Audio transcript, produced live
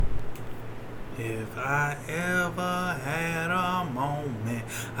If I ever had a moment,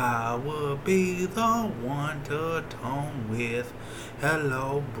 I would be the one to atone with.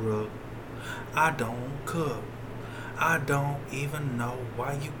 Hello, Brooke. I don't cook. I don't even know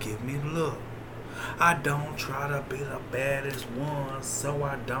why you give me look. I don't try to be the baddest one, so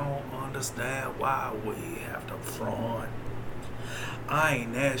I don't understand why we have to front. I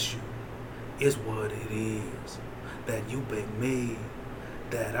ain't asked you, it's what it is. That you big me,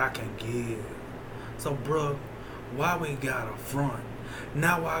 that I can give. So, Brooke, why we gotta front?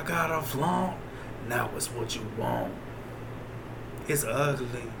 Now I gotta flaunt. Now it's what you want. It's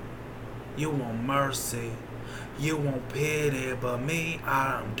ugly. You want mercy. You want pity, but me,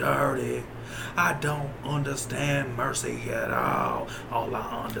 I'm dirty. I don't understand mercy at all. All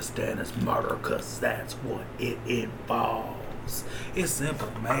I understand is murder, cause that's what it involves. It's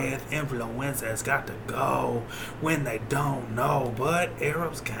simple math. Influence has got to go when they don't know, but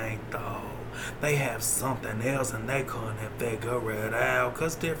Arabs can't though. They have something else and they couldn't figure it out,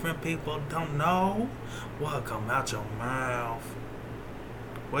 cause different people don't know what come out your mouth.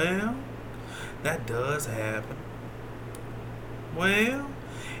 Well, that does happen. Well,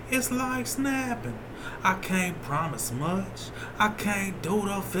 it's like snapping. I can't promise much. I can't do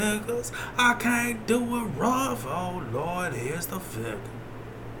the figures. I can't do it rough. Oh Lord, here's the figure.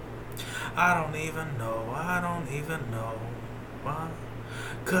 I don't even know. Why?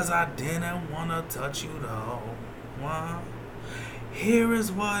 Cause I didn't wanna touch you though. Why? Here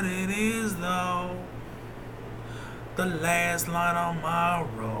is what it is though. The last line on my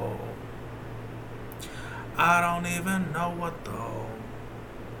roll. I don't even know what though.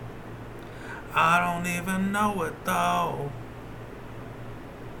 I don't even know it though.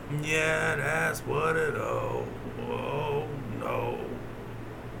 Yeah, that's what it oh. Oh no.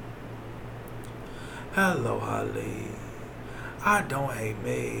 Hello, Holly. I don't hate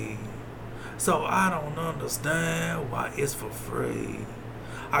me. So I don't understand why it's for free.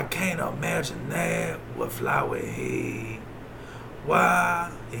 I can't imagine that would fly with he.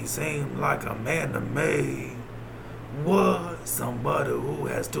 Why? He seemed like a man to me. What? Somebody who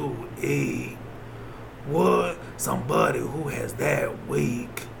has to eat. What? Somebody who has that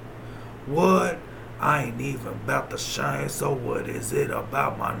weak. What? I ain't even about the shine, so what is it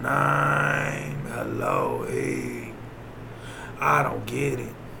about my name? Hello, he. I don't get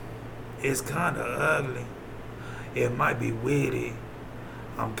it. It's kinda ugly. It might be witty.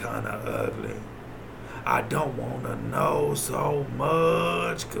 I'm kinda ugly. I don't wanna know so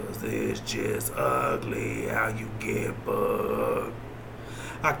much, cause it's just ugly how you get bugged.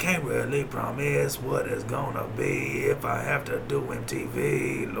 I can't really promise what it's gonna be if I have to do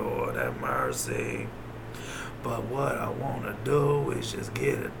MTV, Lord have mercy. But what I wanna do is just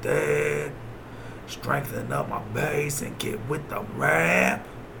get it there, strengthen up my base and get with the rap.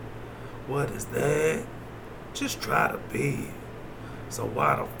 What is that? Just try to be it. So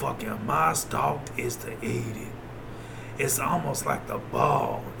why the fuck am I stalked is to eat it? It's almost like the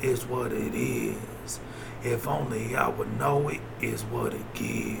ball is what it is. If only I would know it is what it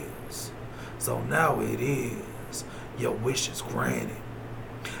gives. So now it is. Your wish is granted.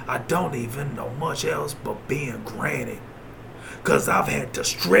 I don't even know much else but being granted. Cause I've had to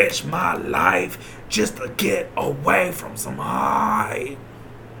stretch my life just to get away from some high.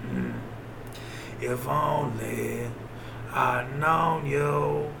 If only I'd known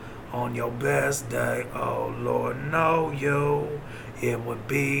you on your best day, oh Lord, know you. It would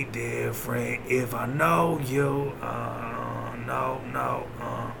be different if I know you.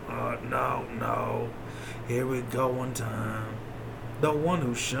 No. Here we go one time. The one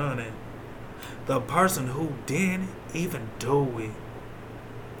who shunned it. The person who didn't even do it.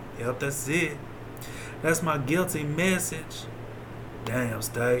 Yep, that's it. That's my guilty message. Damn,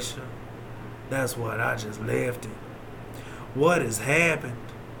 Stacia. That's what I just left it. What has happened?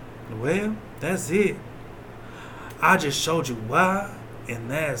 Well, that's it. I just showed you why, and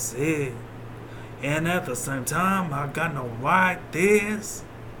that's it. And at the same time, I got no right this.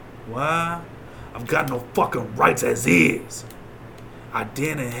 Why? I've got no fucking rights as is. I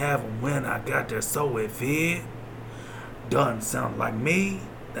didn't have them when I got there, so if it doesn't sound like me,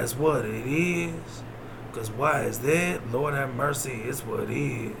 that's what it is. Cause why is that? Lord have mercy, it's what it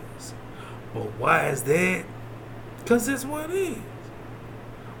is. But why is that? Cause it's what it is.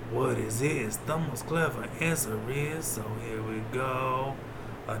 What is the most clever answer is. So here we go.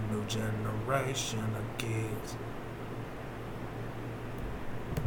 A new generation of kids.